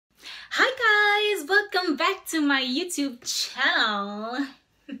to my YouTube channel.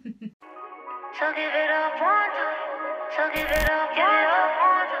 So give it up one time. So give it up, give it up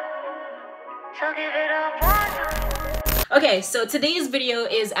one time. So give it up one time. Okay, so today's video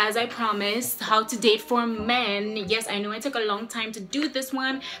is, as I promised, how to date for men. Yes, I know I took a long time to do this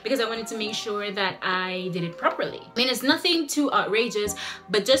one because I wanted to make sure that I did it properly. I mean, it's nothing too outrageous,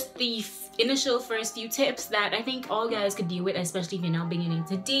 but just the initial first few tips that I think all guys could deal with, especially if you're now beginning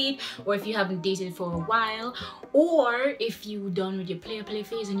to date, or if you haven't dated for a while, or if you're done with your play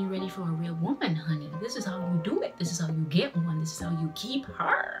phase and you're ready for a real woman, honey. This is how you do it. This is how you get one. This is how you keep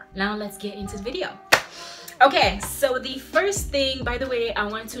her. Now let's get into the video. Okay, so the first thing, by the way, I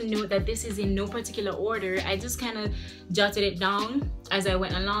want to note that this is in no particular order. I just kind of jotted it down as I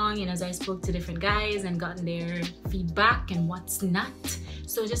went along and as I spoke to different guys and gotten their feedback and what's not.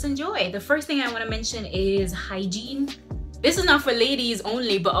 So just enjoy. The first thing I want to mention is hygiene. This is not for ladies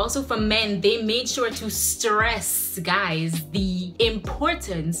only, but also for men. They made sure to stress, guys, the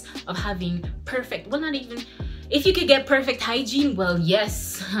importance of having perfect, well, not even, if you could get perfect hygiene, well,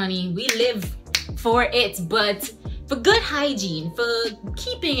 yes, honey, we live for it, but for good hygiene, for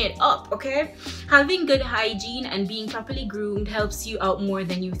keeping it up, okay? Having good hygiene and being properly groomed helps you out more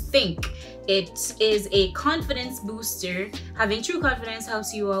than you think. It is a confidence booster. Having true confidence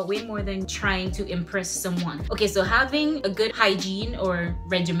helps you out way more than trying to impress someone. Okay, so having a good hygiene or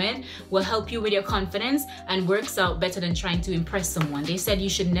regimen will help you with your confidence and works out better than trying to impress someone. They said you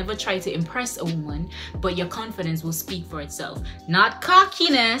should never try to impress a woman, but your confidence will speak for itself. Not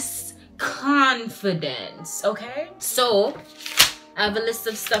cockiness, confidence, okay? So I have a list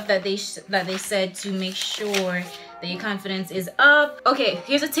of stuff that they said to make sure that your confidence is up. Okay,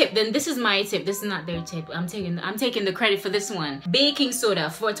 here's a tip. Then this is my tip. This is not their tip. I'm taking the credit for this one. Baking soda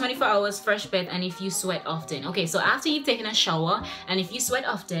for 24 hours fresh bet, and if you sweat often. Okay, so after you've taken a shower and if you sweat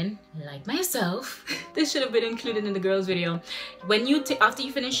often, like myself, this should have been included in the girls video. When you after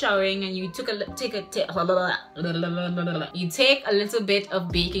you finish showering and you take a little bit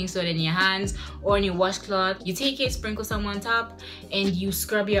of baking soda in your hands or in your washcloth, you take it, sprinkle some on top, and you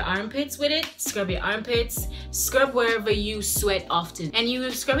scrub your armpits with it. Scrub your armpits, scrub wherever you sweat often, and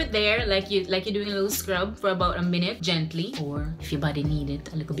you scrub it there like you're doing a little scrub for about a minute, gently, or if your body needs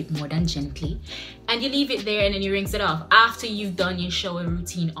it, a little bit more than gently, and you leave it there, and then you rinse it off after you've done your shower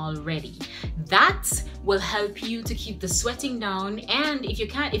routine already. That will help you to keep the sweating down, and if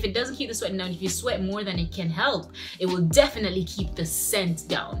it doesn't keep the sweating down, if you sweat more than it can help, it will definitely keep the scent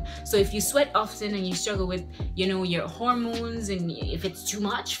down. So if you sweat often and you struggle with, you know, your hormones, and if it's too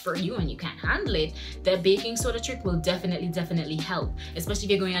much for you and you can't handle it, the baking soda trick will definitely help. Especially if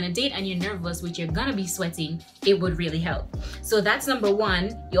you're going on a date and you're nervous, which you're gonna be sweating, it would really help. So that's number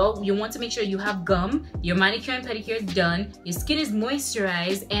one. You want to make sure you have gum, your manicure and pedicure is done, your skin is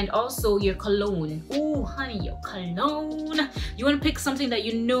moisturized, and also your cologne. Oh honey, your cologne. You want to pick something that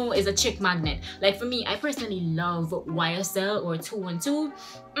you know is a chick magnet. Like for me, I personally love YSL or 212.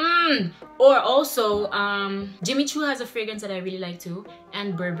 Or also Jimmy Choo has a fragrance that I really like too,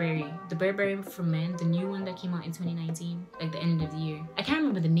 and Burberry. The Burberry for men, the new one that came out in 2019, like the end of the year. I can't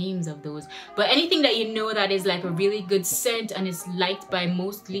remember the names of those, but anything that you know that is like a really good scent and is liked by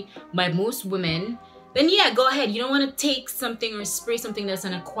most women, then yeah, go ahead. You don't want to take something or spray something that's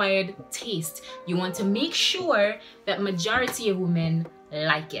an acquired taste. You want to make sure that majority of women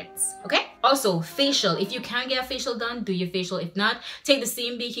like it, okay? Also, facial. If you can get a facial done, do your facial. If not, take the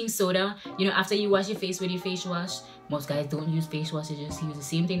same baking soda, you know, after you wash your face with your face wash. Most guys don't use face wash, they just use the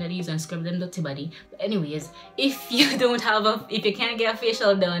same thing that they use and scrub them dirty body. But anyways, if you can't get a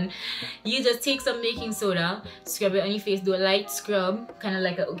facial done, you just take some baking soda, scrub it on your face, do a light scrub, kind of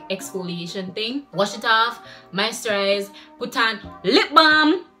like an exfoliation thing, wash it off, moisturize, put on lip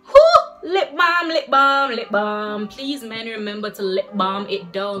balm. Lip balm, lip balm, lip balm. Please, men, remember to lip balm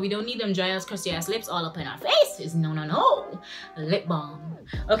it down. We don't need them dry ass, crusty ass lips all up in our faces. No. Lip balm.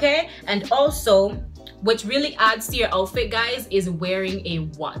 Okay? And also, what really adds to your outfit, guys, is wearing a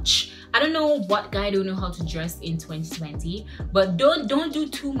watch. I don't know what guy don't know how to dress in 2020, but don't do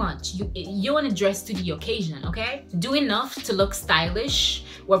too much. You want to dress to the occasion, okay? Do enough to look stylish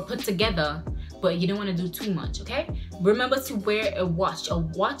or put together, but you don't want to do too much, okay? Remember to wear a watch. A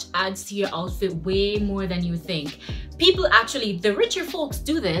watch adds to your outfit way more than you think. People actually, the richer folks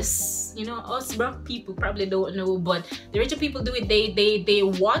do this. You know, us broke people probably don't know, but the richer people do it. They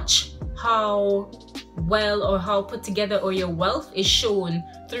watch how well or how put together or your wealth is shown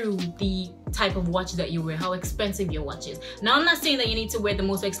through the type of watch that you wear, how expensive your watch is. Now, I'm not saying that you need to wear the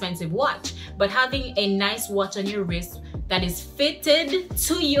most expensive watch, but having a nice watch on your wrist that is fitted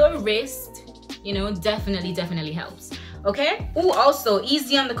to your wrist, you know, definitely helps. Okay? Oh, also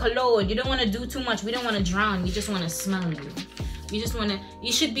easy on the cologne. You don't want to do too much. We don't want to drown. We just want to smell you.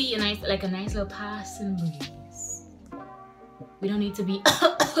 You should be a nice little passing breeze. We don't need to be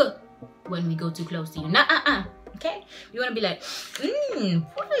when we go too close to you. Nah, okay? You want to be like,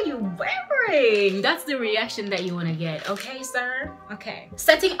 what are you wearing? That's the reaction that you want to get. Okay, sir? Okay.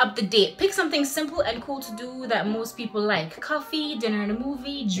 Setting up the date. Pick something simple and cool to do that most people like. Coffee, dinner and a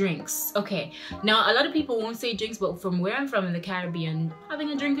movie, drinks. Okay. Now, a lot of people won't say drinks, but from where I'm from in the Caribbean, having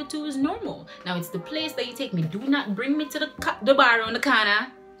a drink or two is normal. Now, it's the place that you take me. Do not bring me to the bar on the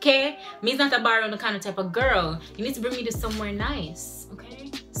corner. Okay? Me's not a bar on the corner type of girl. You need to bring me to somewhere nice.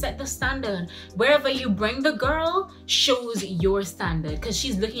 Okay? Set the standard. Wherever you bring the girl shows your standard, because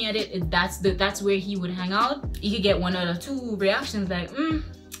she's looking at it. That's where he would hang out. You could get one out of two reactions like,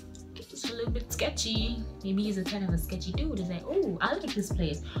 it's a little bit sketchy. Maybe he's a kind of a sketchy dude. It's like, oh, I like this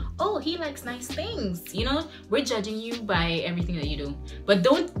place. Oh, he likes nice things. You know, we're judging you by everything that you do. But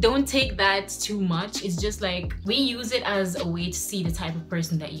don't take that too much. It's just like, we use it as a way to see the type of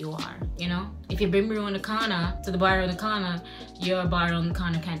person that you are. You know, if you bring me around the corner to the bar around the corner, you're a bar around the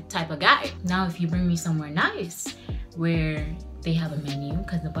corner kind of type of guy. Now, if you bring me somewhere nice where they have a menu,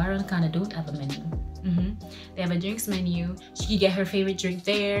 because the bar around the corner don't have a menu. They have a drinks menu. She could get her favorite drink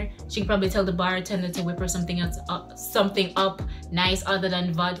there. She could probably tell the bartender to whip her something up nice other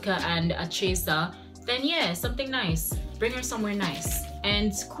than vodka and a chaser. Then yeah, something nice. Bring her somewhere nice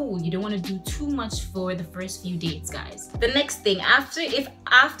and cool. You don't want to do too much for the first few dates, guys. The next thing,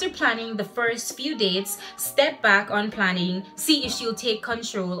 after planning the first few dates, step back on planning. See if she'll take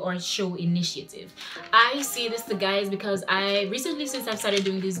control or show initiative. I say this to guys because I recently, since I've started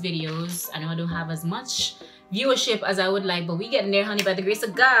doing these videos, I know I don't have as much viewership as I would like, but we getting there, honey, by the grace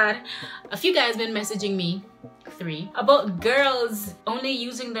of God. A few guys been messaging me, 3, about girls only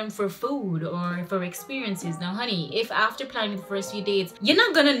using them for food or for experiences. Now, honey, if after planning the first few dates, you're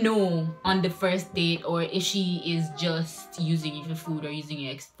not gonna know on the first date or if she is just using you for food or using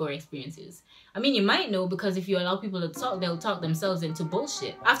you for experiences. I mean, you might know, because if you allow people to talk, they'll talk themselves into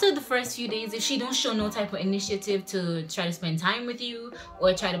bullshit. After the first few days, if she don't show no type of initiative to try to spend time with you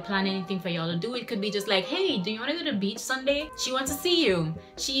or try to plan anything for y'all to do, it could be just like, hey, do you want to go to the beach Sunday? She wants to see you.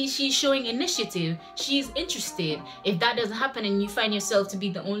 She's showing initiative. She's interested. If that doesn't happen and you find yourself to be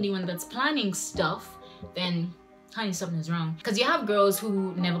the only one that's planning stuff, then honey, something's wrong. Because you have girls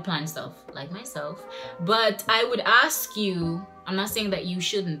who never plan stuff, like myself. But I would ask you, I'm not saying that you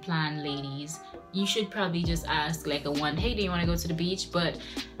shouldn't plan, ladies. You should probably just ask like a one, hey, do you want to go to the beach? But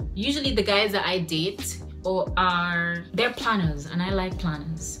usually the guys that I date they're planners, and I like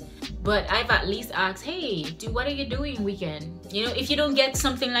planners. But I've at least asked, hey, what are you doing weekend? You know, if you don't get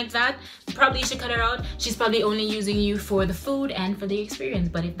something like that, probably you should cut her out. She's probably only using you for the food and for the experience.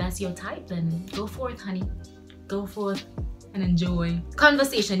 But if that's your type, then go forth, honey. Go forth and enjoy.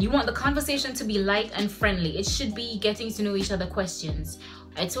 Conversation. You want the conversation to be light and friendly. It should be getting to know each other questions.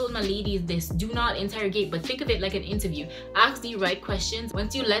 I told my ladies this, do not interrogate, but think of it like an interview. Ask the right questions.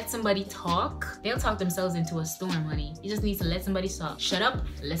 Once you let somebody talk, they'll talk themselves into a storm, honey. You just need to let somebody talk. Shut up,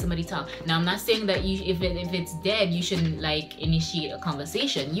 let somebody talk. Now, I'm not saying that if it's dead, you shouldn't like initiate a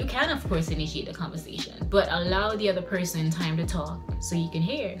conversation. You can, of course, initiate a conversation, but allow the other person time to talk so you can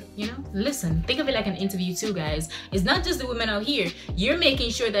hear, you know? Listen, think of it like an interview too, guys. It's not just the women out here. You're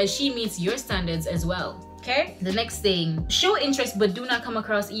making sure that she meets your standards as well. Okay, the next thing, show interest but do not come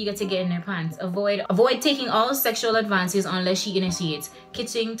across eager to get in their pants. Avoid taking all sexual advances unless she initiates.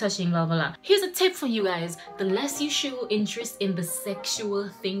 Kissing, touching, blah blah blah. Here's a tip for you guys: the less you show interest in the sexual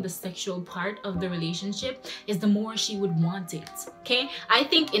thing, the sexual part of the relationship, is the more she would want it. Okay, I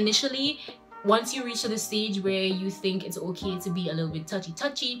think initially, once you reach to the stage where you think it's okay to be a little bit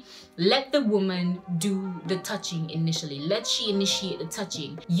touchy, let the woman do the touching initially. Let she initiate the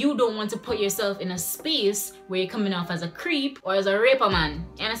touching. You don't want to put yourself in a space where you're coming off as a creep or as a raper man.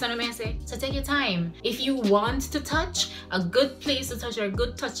 You understand what I'm saying? So take your time. If you want to touch, a good place to touch or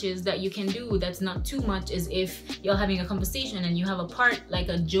good touches that you can do that's not too much is if you're having a conversation and you have a part like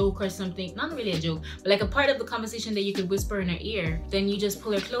a joke or something, not really a joke, but like a part of the conversation that you could whisper in her ear, then you just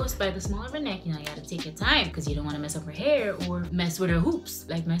pull her close by the small of her neck. You know, you gotta take your time because you don't want to mess up her hair or mess with her hoops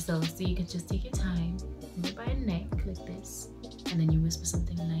like myself. So you can just take your time, hold it by her neck like this, and then you whisper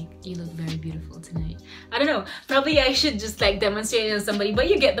something like, you look very beautiful tonight. I don't know, probably I should just like demonstrate it on somebody, but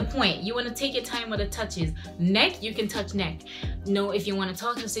you get the point. You want to take your time with the touches. Neck, you can touch neck. No, if you want to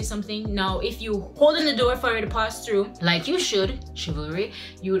talk and say something. Now, if you holding the door for her to pass through, like you should, chivalry,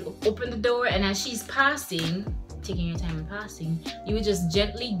 you would open the door, and as she's passing, taking your time in passing, you would just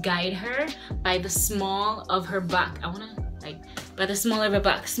gently guide her by the small of her back. By the small of her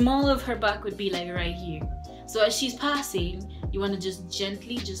back. Small of her back would be like right here. So as she's passing, you want to just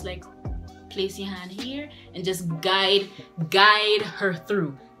gently, just like place your hand here and just guide her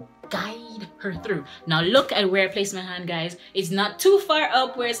through. Guide her through. Now look at where I place my hand, guys. It's not too far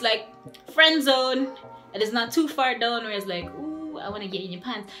up where it's like friend zone, and it's not too far down where it's like, ooh, I want to get in your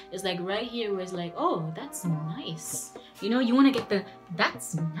pants. It's like right here where it's like, oh, that's nice. You know, you want to get the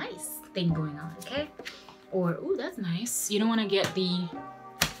that's nice thing going on, okay? Or, ooh, that's nice. You don't want to get the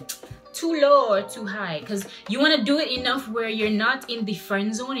too low or too high, because you want to do it enough where you're not in the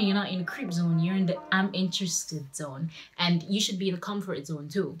friend zone and you're not in creep zone. You're in the I'm interested zone, and you should be in the comfort zone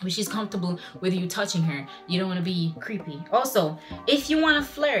too, where she's comfortable with you touching her. You don't want to be creepy. Also, if you want to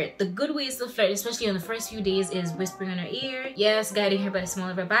flirt, the good ways to flirt, especially on the first few days, is whispering in her ear, yes, guiding her by the small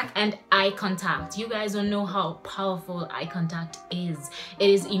of her back, and eye contact. You guys don't know how powerful eye contact is. It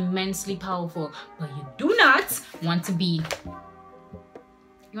is immensely powerful, but you do not want to be.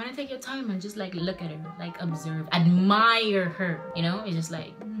 You want to take your time and just like look at her, like observe, admire her, you know? It's just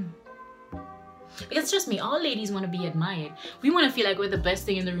like, Because trust me, all ladies want to be admired. We want to feel like we're the best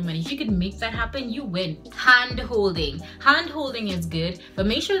thing in the room, and if you could make that happen, you win. Hand holding. Hand holding is good, but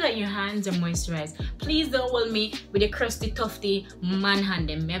make sure that your hands are moisturized. Please don't hold me with your crusty, tufty man hand.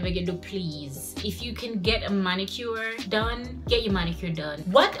 Never get do, please. If you can get a manicure done, get your manicure done.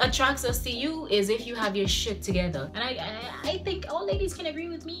 What attracts us to you is if you have your shit together. And I think all ladies can agree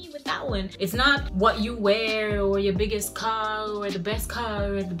with me with that one. It's not what you wear or your biggest car or the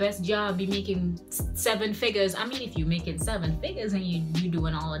best job you making 7 figures. I mean, if you're making 7 figures and you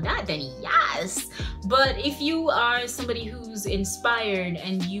doing all of that, then yes. But if you are somebody who's inspired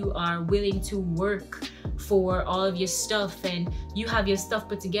and you are willing to work for all of your stuff, and you have your stuff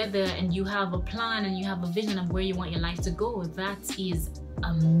put together, and you have a plan and you have a vision of where you want your life to go, that is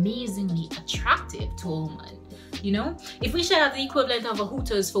amazingly attractive to a woman. You know, if we should have the equivalent of a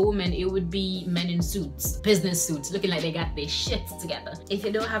Hooters for women, it would be men in suits, business suits, looking like they got their shit together. If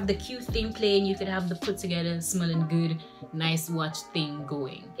you don't have the cute thing playing, you could have the put together, smelling good, nice watch thing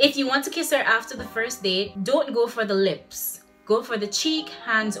going. If you want to kiss her after the first date, don't go for the lips. Go for the cheek,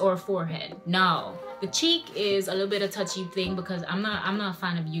 hands, or forehead. Now, the cheek is a little bit of touchy thing, because I'm not a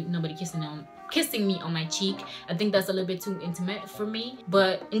fan of nobody kissing me on my cheek. I think that's a little bit too intimate for me.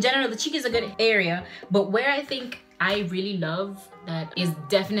 But in general, the cheek is a good area. But where I think I really love that is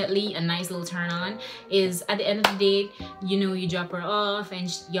definitely a nice little turn on is at the end of the date, you know, you drop her off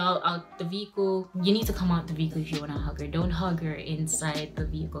and y'all out the vehicle. You need to come out the vehicle if you want to hug her. Don't hug her inside the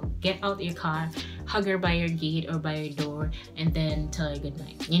vehicle. Get out your car, hug her by your gate or by your door, and then tell her good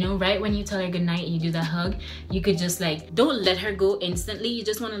night. You know, right when you tell her good night and you do the hug, you could just like, don't let her go instantly. You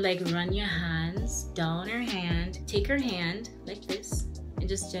just want to like run your hands down her hand, take her hand like this, and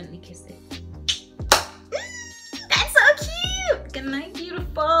just gently kiss it. Good night,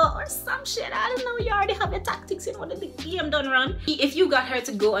 beautiful, or some shit. I don't know. You already have your tactics in order. The game done run. If you got her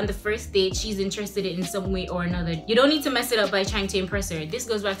to go on the first date, she's interested in some way or another. You don't need to mess it up by trying to impress her. This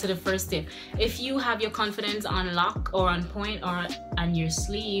goes back to the first tip. If you have your confidence on lock or on point or on your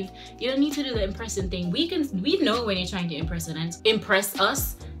sleeve, you don't need to do the impressing thing. We know when you're trying to impress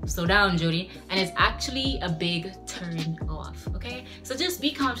us. Slow down, Jody. And it's actually a big turn off, okay? So just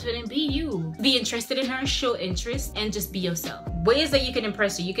be confident, be you. Be interested in her, show interest, and just be yourself. Ways that you can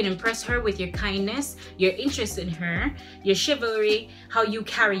impress her. You can impress her with your kindness, your interest in her, your chivalry, how you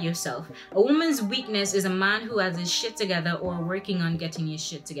carry yourself. A woman's weakness is a man who has his shit together or working on getting his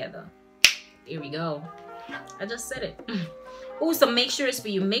shit together. There we go. I just said it. Oh, so make sure it's for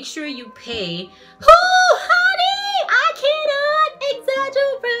you. Make sure you pay. Oh, honey, I cannot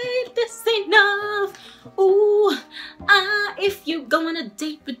exaggerate this enough. Ooh, if you go on a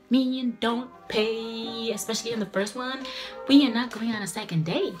date with me and don't pay, especially on the first one, we are not going on a second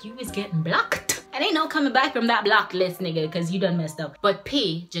date. You is getting blocked. And ain't no coming back from that block list, nigga, because you done messed up. But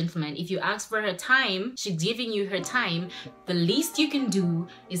pay, gentlemen. If you ask for her time, she's giving you her time. The least you can do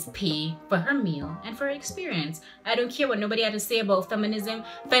is pay for her meal and for her experience. I don't care what nobody had to say about feminism.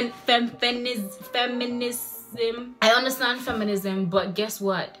 Feminism. I understand feminism, but guess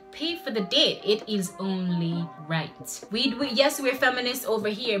what? Pay for the date. It is only right. Yes, we're feminists over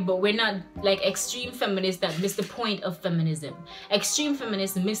here, but we're not like extreme feminists that miss the point of feminism. Extreme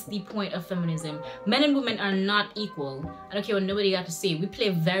feminists miss the point of feminism. Men and women are not equal. I don't care what nobody got to say. We play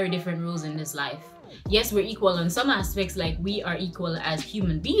very different roles in this life. Yes, we're equal in some aspects, like we are equal as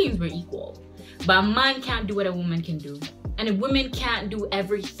human beings, we're equal. But a man can't do what a woman can do. And women can't do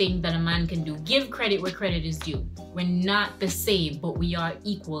everything that a man can do. Give credit where credit is due. We're not the same, but we are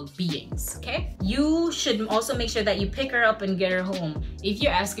equal beings, okay? You should also make sure that you pick her up and get her home. If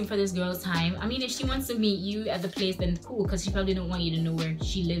you're asking for this girl's time, I mean, if she wants to meet you at the place, then cool, because she probably don't want you to know where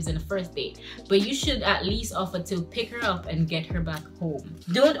she lives in the first date. But you should at least offer to pick her up and get her back home.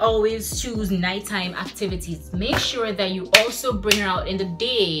 Don't always choose nighttime activities. Make sure that you also bring her out in the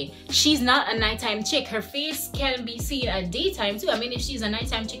day. She's not a nighttime chick. Her face can be seen at daytime too. I mean, if she's a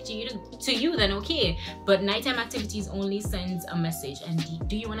nighttime chick to you, then okay. But nighttime activities only sends a message. And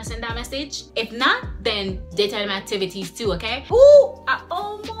do you want to send that message? If not, then daytime activities too, okay? Ooh, I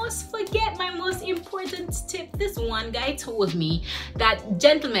almost forget my most important tip. This one guy told me that,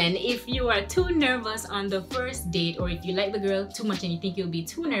 gentlemen, if you are too nervous on the first date, or if you like the girl too much and you think you'll be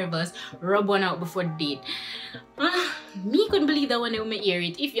too nervous, rub one out before the date. Me couldn't believe that when I hear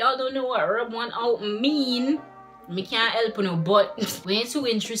it. If y'all don't know what rub one out mean, me can't help you, but when you're too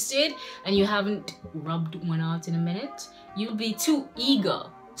interested and you haven't rubbed one out in a minute, you'll be too eager.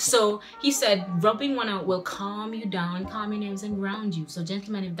 So he said rubbing one out will calm you down, calm your nerves, and ground you. So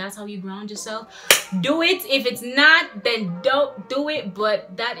gentlemen, if that's how you ground yourself, do it. If it's not, then don't do it.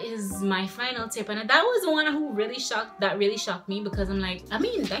 But that is my final tip, and that was the one who really shocked me, because I'm like, I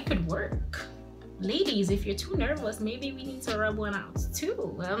mean, that could work. Ladies, if you're too nervous, maybe we need to rub one out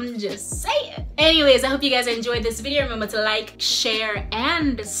too. I'm just saying. Anyways, I hope you guys enjoyed this video. Remember to like, share,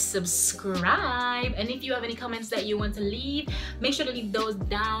 and subscribe. And if you have any comments that you want to leave, make sure to leave those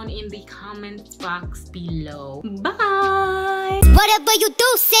down in the comment box below. Bye! Whatever you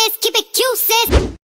do, sis, keep it cute, sis.